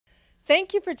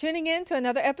Thank you for tuning in to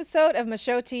another episode of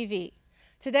Michaux TV.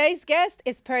 Today's guest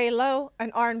is Perry Lowe,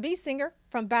 an R&B singer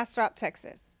from Bastrop,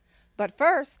 Texas. But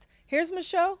first, here's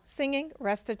Michaux singing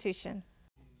Restitution.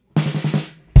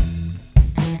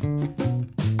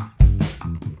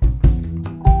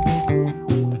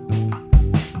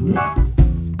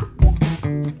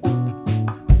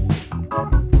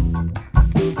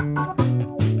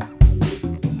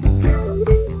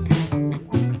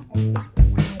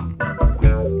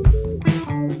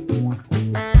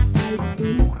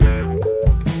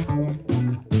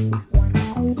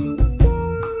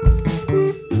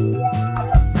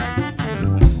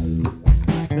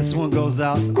 This one goes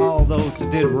out to all those who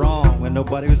did wrong when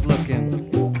nobody was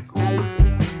looking.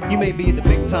 You may be the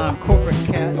big-time corporate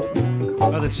cat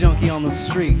or the junkie on the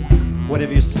street.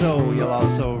 Whatever you sow, you'll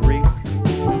also reap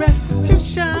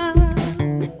restitution.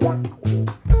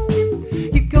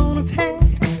 You're gonna pay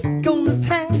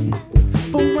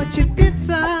for what you did,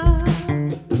 son.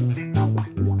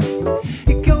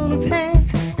 You're gonna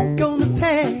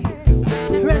pay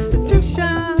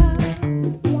restitution.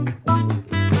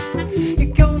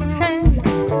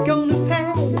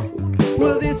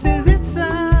 This is it,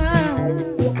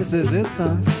 son. This is it,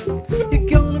 son. You're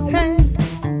gonna pay.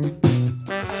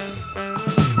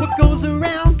 What goes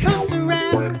around comes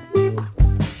around.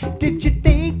 Did you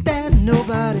think that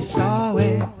nobody saw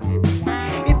it?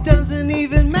 It doesn't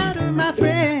even matter, my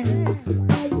friend,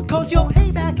 'cause your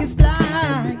payback is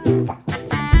blind.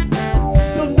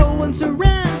 Though no one's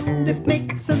around, it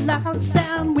makes a loud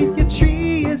sound when your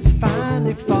tree is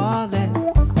finally falling.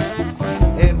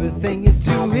 Everything you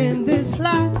do in this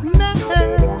life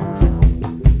matters.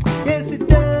 Yes, it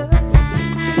does.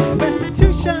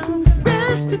 Restitution,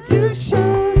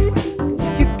 restitution.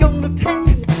 You're gonna pay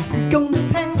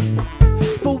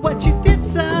for what you did,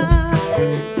 son.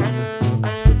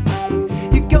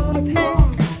 You're gonna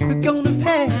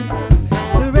pay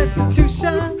the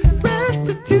restitution,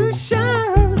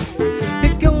 restitution.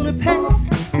 You're gonna pay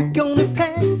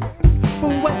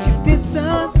for what you did,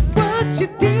 son. What you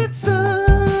did, son.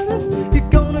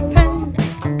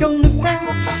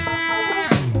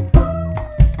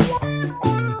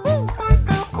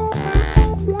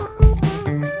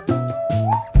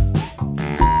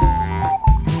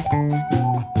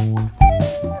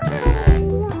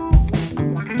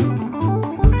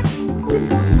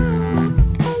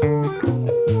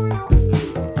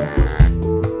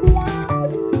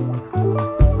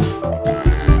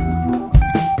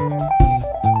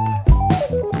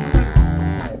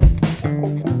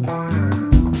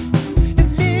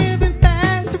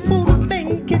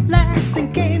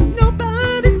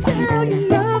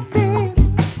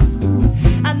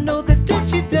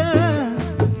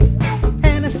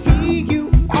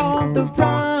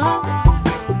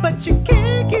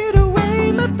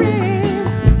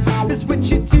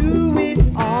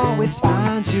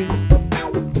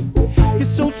 You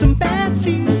sowed some bad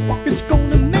seed, it's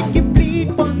gonna make you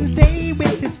bleed one day when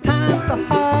it's time for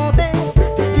harvest.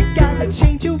 You gotta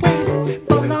change your ways,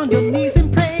 fall on your knees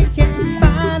and pray, and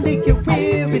finally you're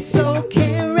weary, so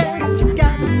can't rest. You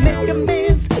gotta make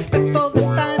amends before the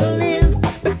final end,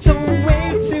 but don't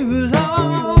wait too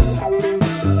long.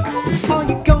 Are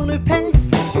you gonna pay?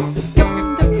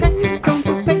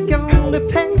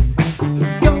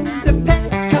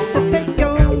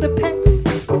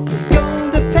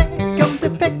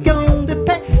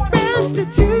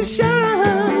 Restitution.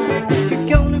 You're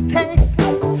gonna pay.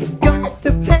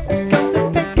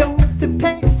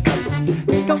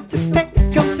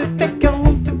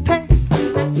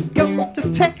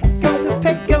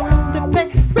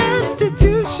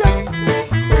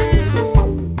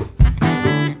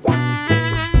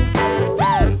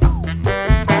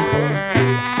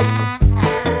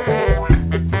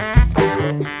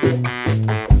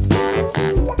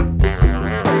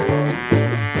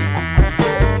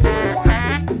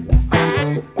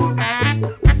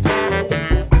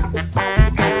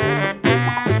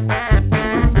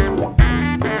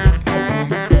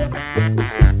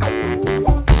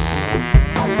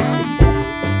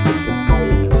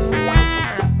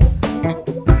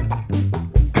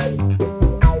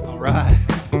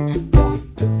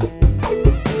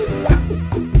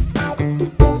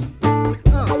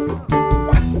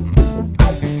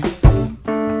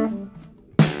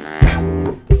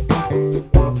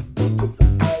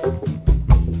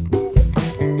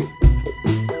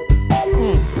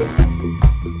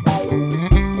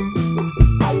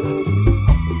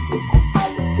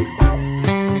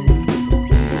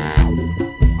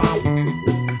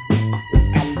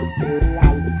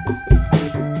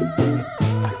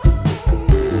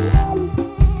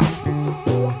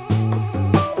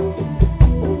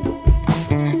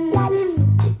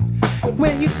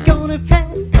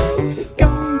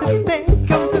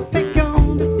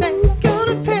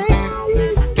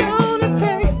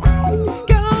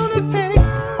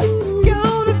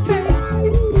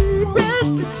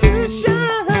 restitution.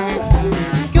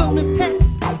 Gonna pay,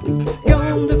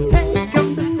 gonna pay,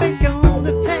 gonna pay,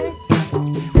 gonna pay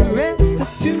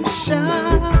restitution.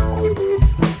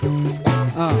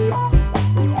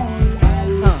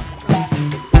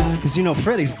 Cause you know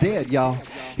Freddie's dead, y'all.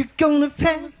 You're gonna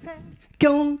pay,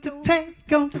 gonna pay,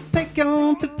 gonna pay,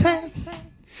 gonna pay,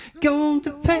 gonna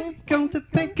pay, gonna pay,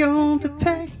 gonna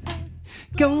pay,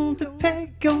 gonna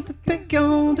pay, gonna pay,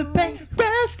 gonna pay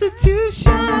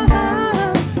restitution.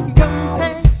 You're gonna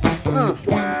pay, gonna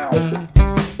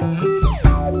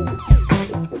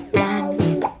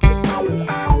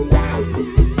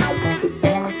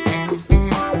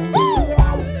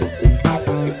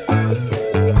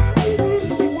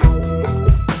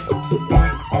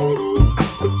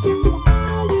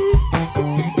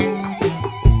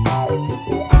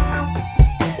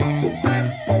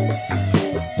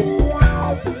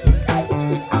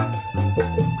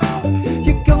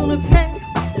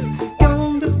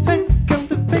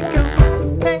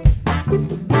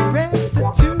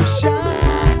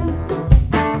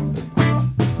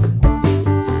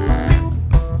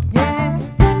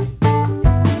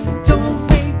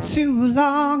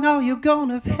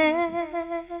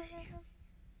pay.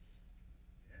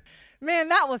 Man,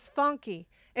 that was funky.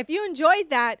 If you enjoyed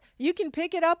that, you can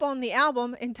pick it up on the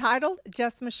album entitled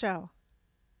Just Michaux.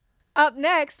 Up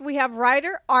next, we have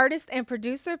writer, artist, and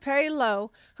producer Perry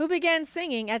Lowe, who began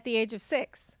singing at the age of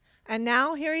 6. And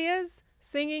now here he is,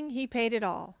 singing He Paid It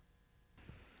All.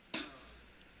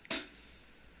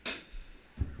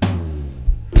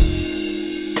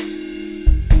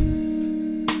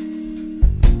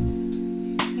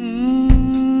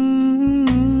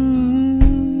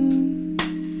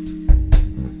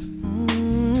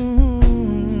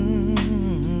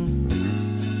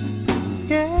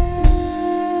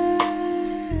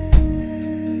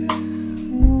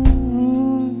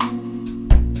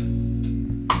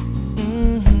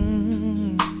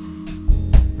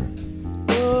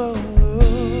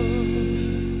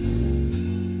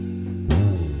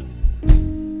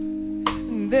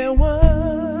 There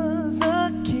was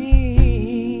a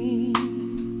king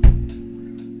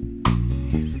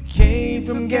who came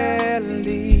from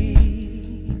Galilee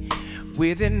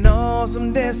with an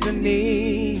awesome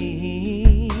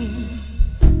destiny.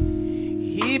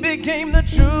 He became the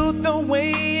truth, the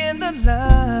way, and the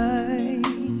light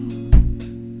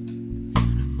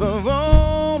for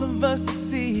all of us to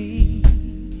see,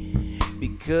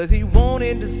 because he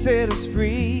wanted to set us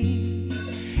free.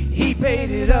 He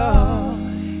paid it all.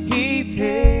 He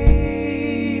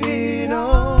paid it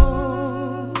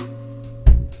all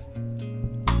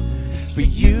for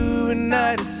you and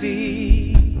I to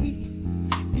see,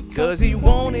 because he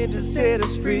wanted to set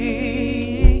us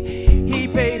free. He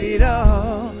paid it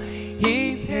all.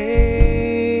 He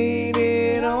paid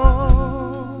it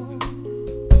all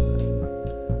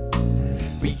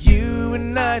for you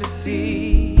and I to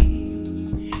see,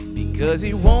 because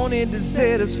he wanted to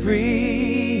set us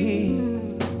free.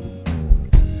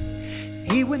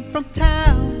 He went from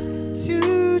town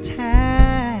to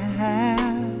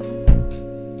town,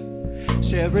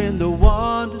 sharing the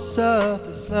wonders of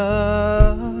his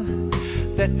love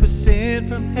that was sent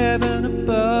from heaven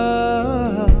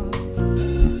above.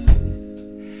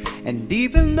 And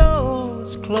even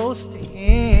those close to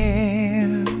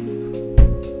him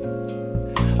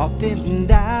often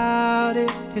doubted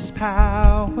his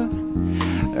power,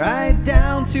 right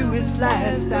down to his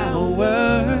last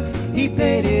hour. He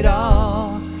paid it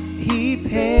all. He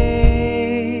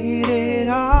paid it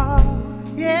all.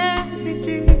 Yes, he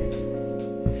did.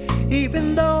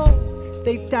 Even though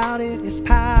they doubted his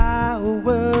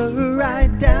power,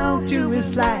 right down to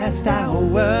his last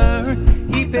hour.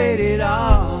 He paid it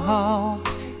all.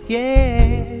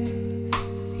 Yeah,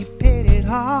 he paid it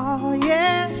all.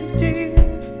 Yes, he did.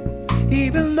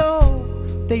 Even though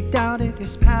they doubted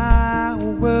his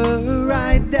power,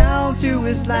 right down to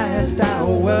his last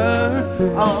hour.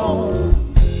 Oh,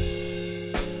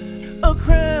 a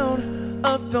crown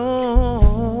of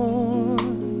thorns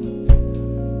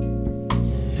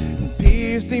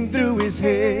pierced him through his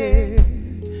head,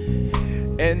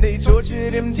 and they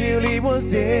tortured him till he was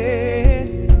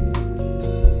dead.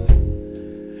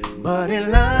 But in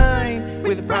line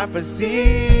with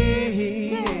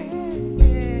prophecy,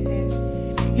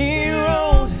 he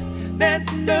rose that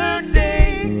third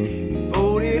day. He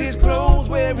folded his clothes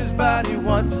where his body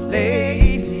once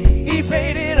laid. He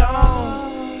paid it all.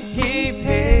 He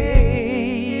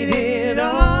paid it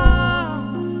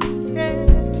all. Yeah.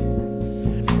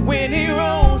 When he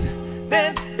rose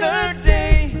that third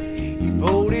day, he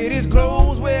folded his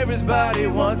clothes where his body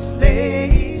once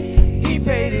laid. He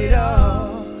paid it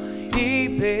all.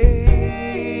 He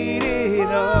paid it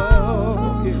all.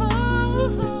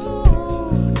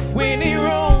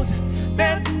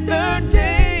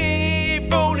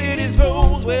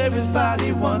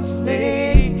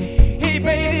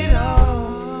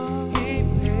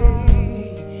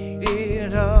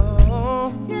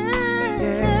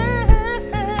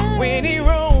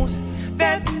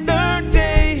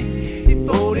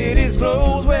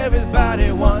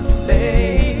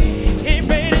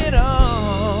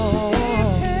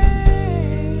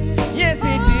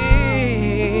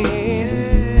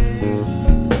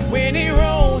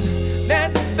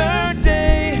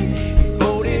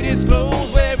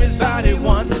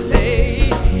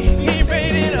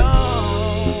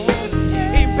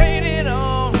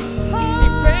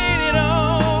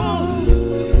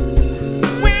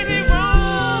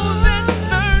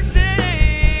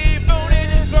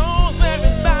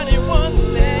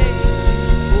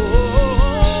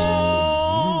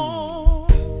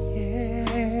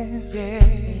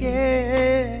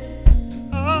 yeah.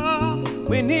 Oh,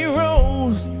 when he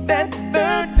rose that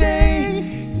third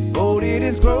day, folded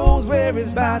his clothes where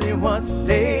his body once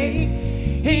lay.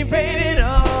 He paid it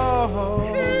all.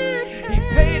 He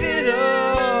paid it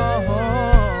all.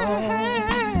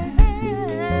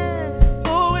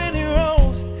 Oh, when he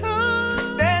rose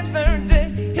that third day,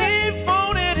 he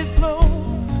folded his clothes,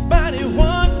 body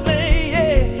once lay.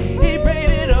 Yeah, he paid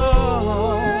it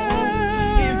all.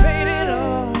 He paid it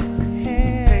all.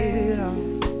 Paid it all.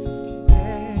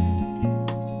 Yeah.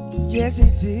 Yes, he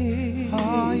did.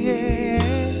 Oh, yeah.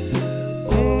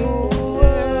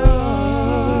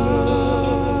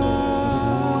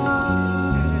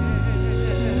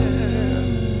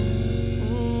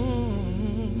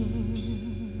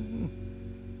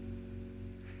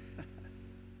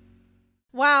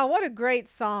 Wow, what a great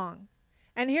song.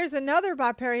 And here's another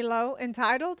by Perry Lowe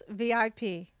entitled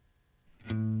VIP.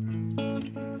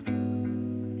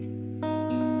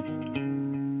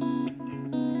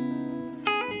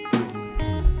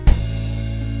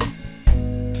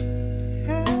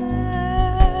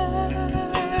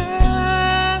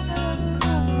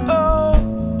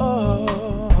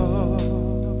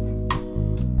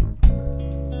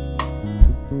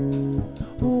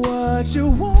 What you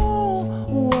want,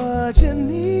 what you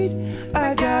need,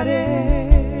 I got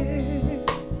it.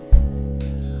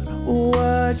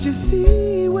 What you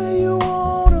see, where you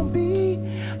wanna be,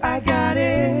 I got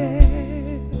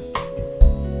it.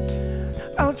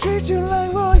 I'll treat you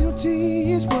like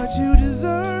royalty, it's what you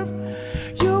deserve.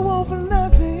 You want for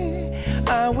nothing,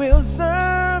 I will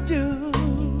serve you.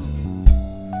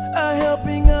 A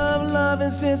helping of love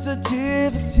and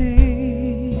sensitivity.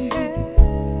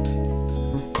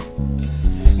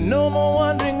 No more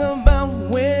wondering about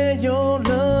where your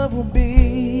love will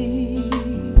be.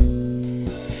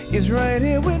 It's right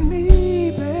here with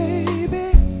me,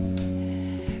 baby,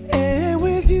 and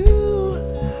with you.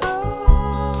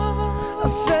 I'm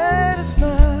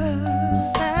satisfied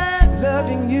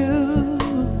loving you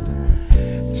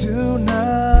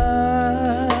tonight.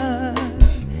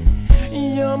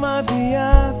 You're my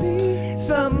VIP,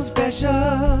 something special.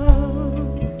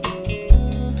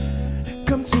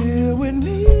 Come chill with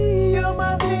me, you're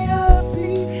my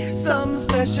VIP, something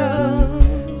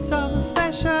special, something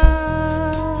special.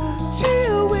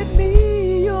 Chill with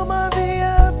me, you're my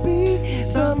VIP,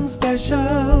 something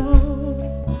special.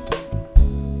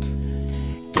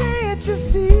 Can't you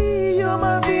see, you're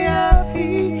my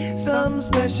VIP, something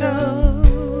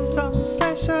special, something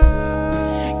special.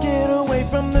 Get away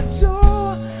from the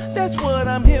door, that's what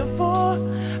I'm here for,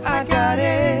 I got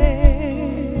it.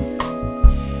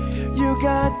 You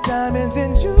got diamonds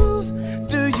and jewels,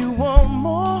 do you want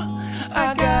more?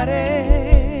 I got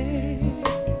it.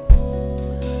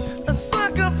 A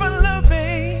sucker for love,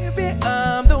 baby,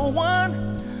 I'm the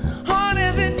one. Hard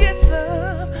as it gets,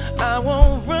 love, I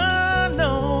won't run,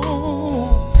 no.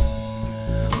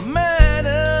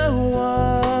 Matter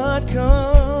what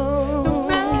comes. No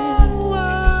matter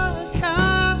what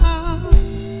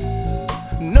comes.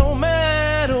 No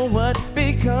matter what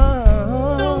becomes.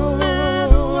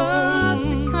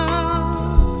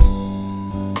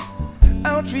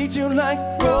 Treat you like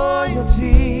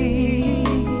royalty.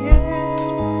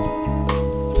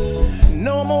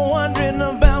 No more wondering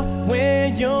about where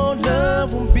your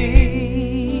love will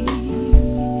be.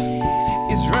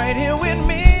 It's right here with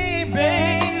me,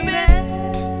 baby,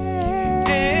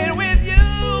 and with you.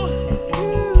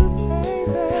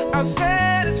 I'll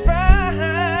satisfy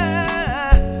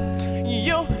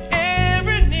your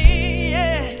every need.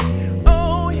 Yeah.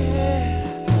 Oh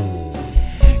yeah,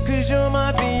 'cause you're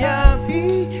my VIP,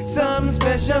 something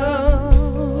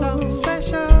special, something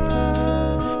special.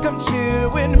 Come chill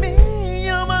with me,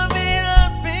 you're my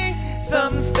VIP,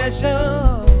 something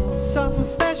special, something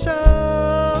special.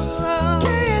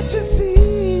 Can't you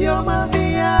see, you're my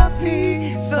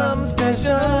VIP, something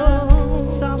special,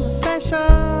 something special.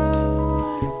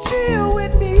 Chill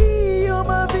with me, you're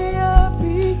my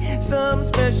VIP, something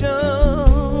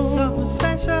special, something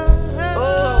special. Oh,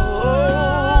 oh.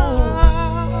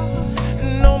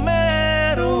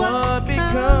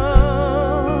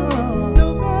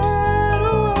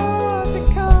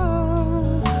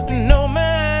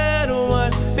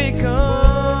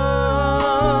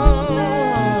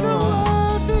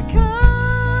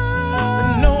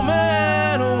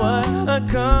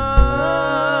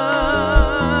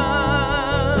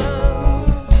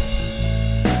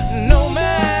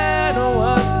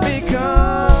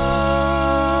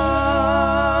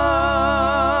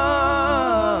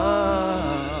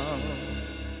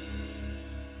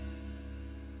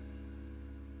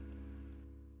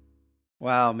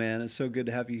 Wow, man, it's so good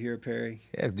to have you here, Perry.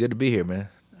 Yeah, it's good to be here, man.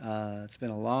 It's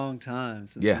been a long time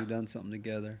since Yeah. we've done something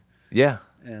together. Yeah.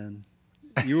 And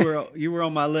you were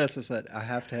on my list. I said, I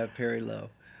have to have Perry Lowe.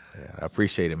 Yeah, I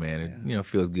appreciate it, man. It, you know,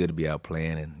 feels good to be out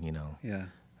playing, and you know, Yeah.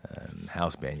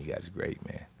 house band, you guys are great,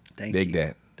 man. Thank Dig you.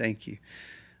 that. Thank you.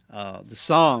 The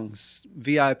songs,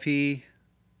 VIP,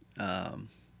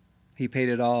 He Paid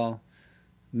It All,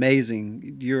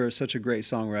 amazing. You're such a great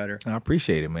songwriter. I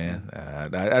appreciate it, man.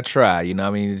 I try, you know,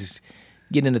 I mean, just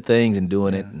getting into things and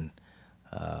doing it and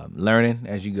learning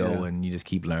as you go, and you just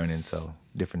keep learning. So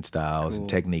different styles and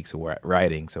techniques of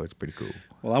writing, so it's pretty cool.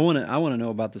 Well, I want to know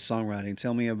about the songwriting.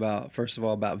 Tell me about, first of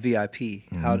all, about VIP.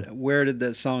 Where did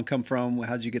that song come from?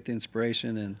 How did you get the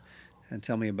inspiration? And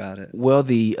tell me about it. Well,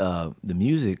 the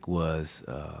music was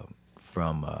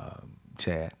from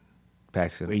Chad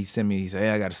Paxton. He sent me. He said, "Hey,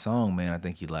 I got a song, man. I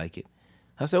think you like it."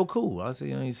 I said, "Oh, cool." I said,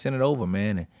 "You know, you send it over,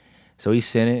 man." And so he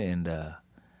sent it,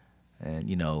 and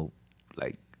you know,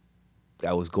 like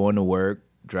I was going to work,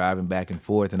 driving back and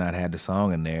forth, and I'd had the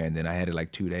song in there, and then I had it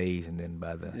like 2 days, and then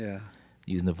by the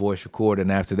using the voice recorder,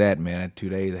 and after that, man, at 2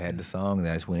 days I had the song, and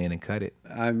I just went in and cut it.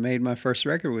 I made my first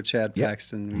record with Chad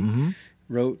Paxton. We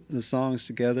wrote the songs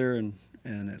together, and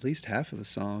at least half of the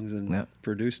songs, and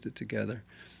produced it together.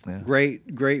 Great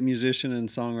musician and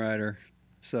songwriter.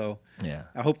 So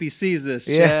I hope he sees this,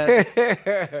 Chad.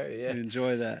 You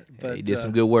enjoy that. But he did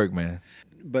some good work, man.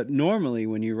 But normally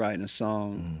when you're writing a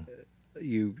song,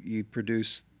 you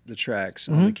produce the tracks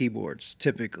on the keyboards,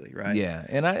 typically, right? Yeah,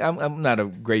 and I'm not a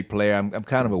great player. I'm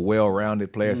kind of a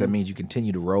well-rounded player, so that means you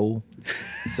continue to roll.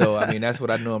 So, I mean, that's what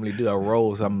I normally do. I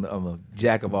roll, so I'm a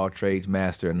jack of all trades,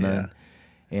 master of none.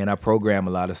 And I program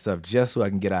a lot of stuff just so I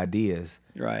can get ideas.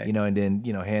 Right. You know, and then,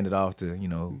 you know, hand it off to, you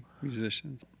know.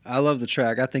 Musicians. I love the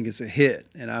track. I think it's a hit,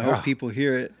 and I hope people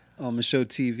hear it on Michaux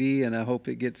TV, and I hope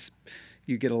you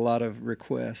get a lot of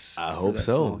requests. I hope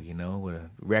so, song. You know, with a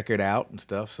record out and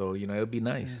stuff, so, you know, it'll be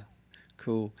nice. Yeah.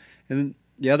 Cool. And then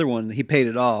the other one, He Paid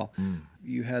It All.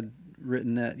 You had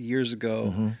written that years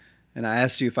ago, and I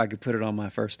asked you if I could put it on my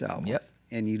first album. Yep.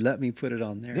 And you let me put it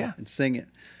on there and sing it.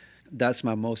 That's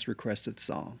my most requested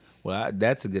song. Well,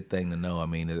 that's a good thing to know. I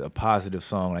mean, a positive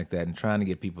song like that and trying to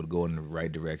get people to go in the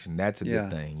right direction, that's a good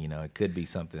thing. You know, it could be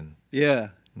something, you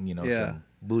know, some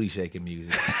booty shaking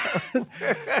music.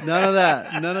 None of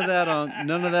that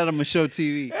on Michaux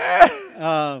TV.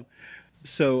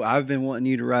 So I've been wanting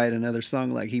you to write another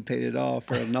song like He Paid It All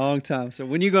for a long time. So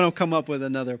when are you going to come up with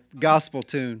another gospel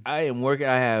tune? I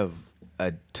have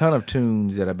a ton of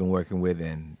tunes that I've been working with,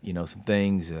 and you know, some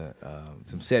things,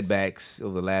 some setbacks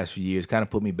over the last few years kind of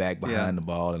put me back behind the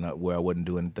ball and where I wasn't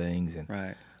doing things.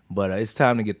 And but it's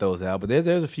time to get those out. But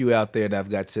there's a few out there that I've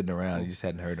got sitting around. You just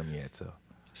hadn't heard them yet. So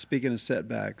speaking of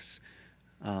setbacks,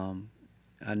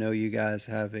 I know you guys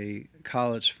have a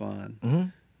college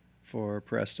fund for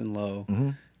Preston Lowe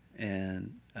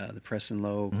and the Preston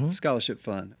Lowe Scholarship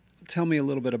Fund. Tell me a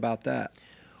little bit about that.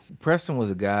 Preston was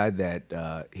a guy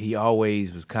that he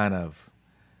always was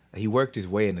he worked his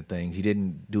way into things. He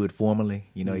didn't do it formally.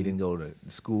 You know, he didn't go to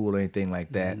school or anything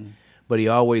like that. But he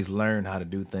always learned how to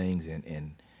do things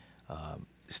and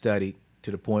studied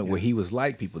to the point where he was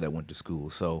like people that went to school.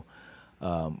 So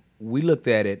we looked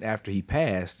at it after he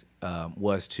passed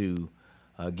was to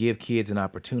give kids an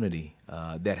opportunity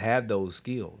that have those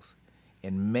skills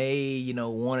and may, you know,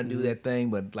 want to do that thing,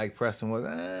 but like Preston was,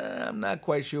 I'm not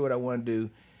quite sure what I want to do.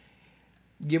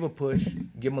 Give a push,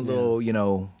 give them a little, you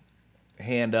know,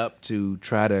 hand up to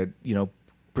try to, you know,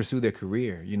 pursue their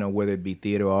career, you know, whether it be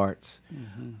theater arts,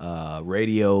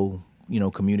 radio, you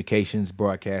know, communications,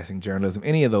 broadcasting, journalism,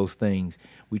 any of those things.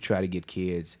 We try to get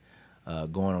kids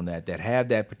going on that have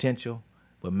that potential,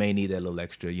 but may need that little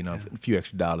extra, you know, a few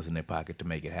extra dollars in their pocket to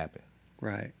make it happen.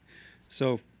 Right.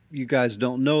 So you guys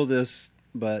don't know this,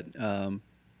 but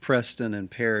Preston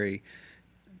and Perry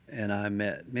and I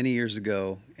met many years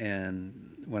ago, and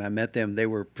when I met them, they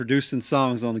were producing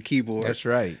songs on the keyboard. That's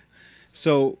right.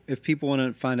 So if people want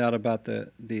to find out about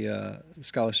the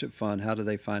scholarship fund, how do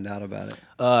they find out about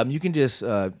it? You can just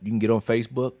you can get on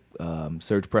Facebook,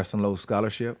 search Preston Lowe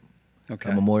Scholarship,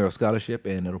 Memorial Scholarship,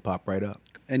 and it'll pop right up.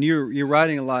 And you're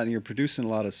writing a lot, and you're producing a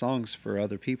lot of songs for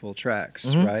other people,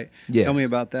 tracks, right? Yes. Tell me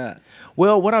about that.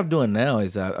 Well, what I'm doing now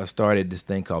is I've started this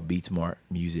thing called Beat Smart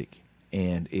Music,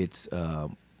 and it's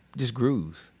just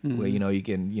grooves where, you know, you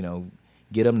can, you know,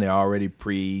 get them. They're already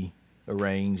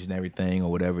pre-arranged and everything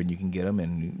or whatever, and you can get them,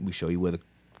 and we show you where the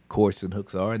chords and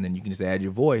hooks are, and then you can just add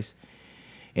your voice,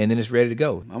 and then it's ready to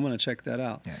go. I'm gonna check that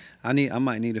out. Yeah. I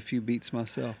might need a few beats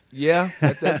myself. Yeah,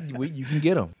 you can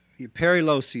get them. Perry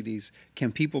Lowe CDs.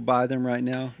 Can people buy them right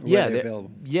now? Yeah, they're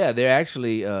available. Yeah, they're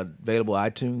actually available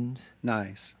iTunes.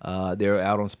 Nice. They're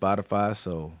out on Spotify,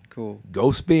 so Cool.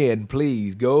 Go spin,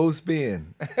 please. Go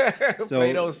spin. So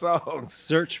play those songs.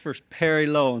 Search for Perry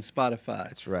Lowe on Spotify.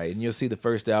 That's right. And you'll see the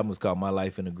first album was called My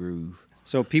Life in a Groove.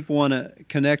 So if people want to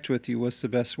connect with you, what's the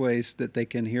best ways that they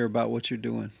can hear about what you're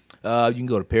doing? You can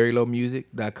go to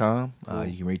perrylowemusic.com. Cool.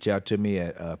 You can reach out to me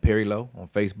at Perry Lowe on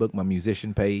Facebook, my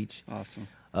musician page. Awesome.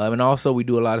 And also we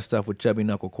do a lot of stuff with Chubby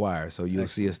Knuckle Choir, so you'll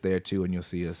see us there too, and you'll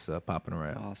see us popping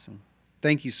around. Awesome.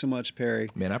 Thank you so much, Perry.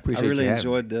 Man, I appreciate you really having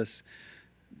enjoyed this.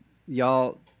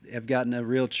 Y'all have gotten a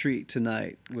real treat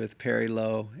tonight with Perry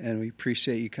Lowe, and we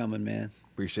appreciate you coming, man.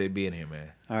 Appreciate being here,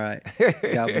 man. All right.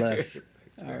 God bless.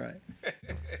 All right.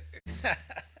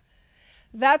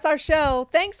 That's our show.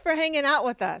 Thanks for hanging out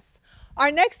with us.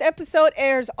 Our next episode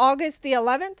airs August the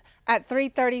 11th at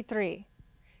 3:33.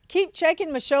 Keep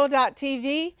checking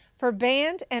Michaux.tv for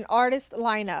band and artist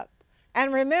lineup.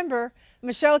 And remember,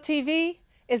 Michaux TV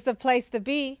is the place to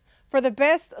be for the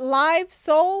best live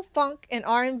soul, funk, and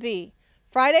R&B.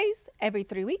 Fridays every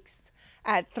 3 weeks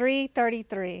at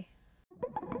 3:33.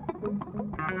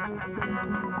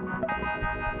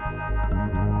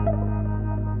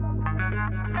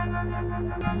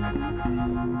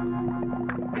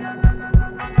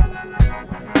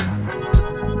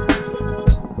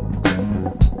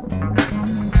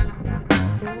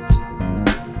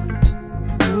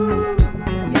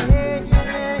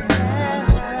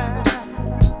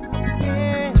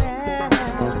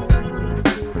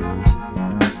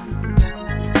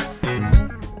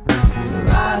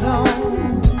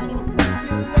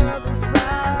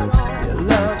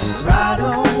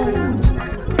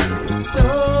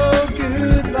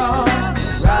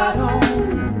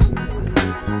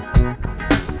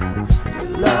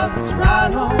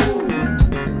 Right on,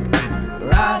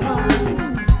 right on.